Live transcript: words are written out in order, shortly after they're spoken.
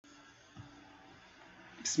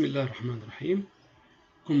بسم الله الرحمن الرحيم.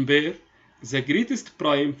 Compare the greatest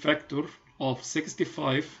prime factor of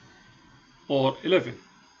 65 or 11.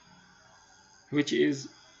 Which is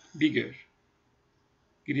bigger?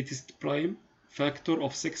 Greatest prime factor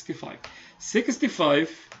of 65.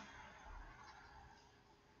 65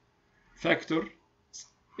 factor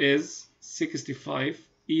is 65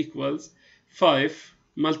 equals 5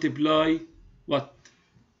 multiply what?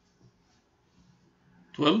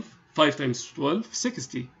 12. 5 times 12,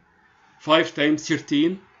 60. 5 times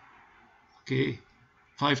 13, okay,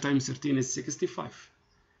 5 times 13 is 65.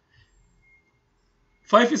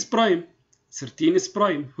 5 is prime, 13 is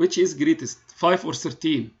prime. Which is greatest, 5 or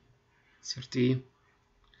 13? 13.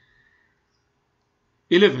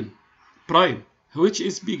 11, prime. Which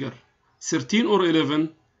is bigger, 13 or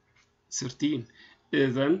 11? 13.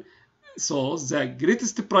 Then, so the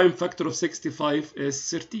greatest prime factor of 65 is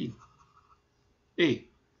 13. A.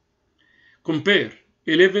 Compare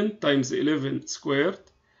 11 times 11 squared,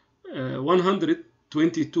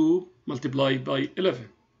 122 multiplied by 11.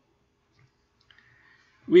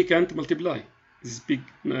 We can't multiply these big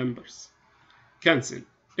numbers. Cancel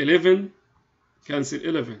 11, cancel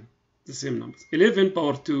 11, the same numbers. 11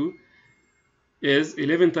 power 2 is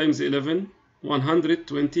 11 times 11,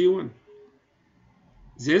 121.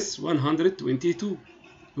 This 122.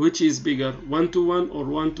 Which is bigger, 1 to 1 or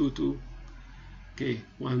 1 to 2? Okay,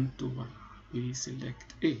 1 to 1. We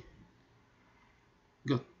select A.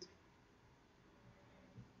 Good.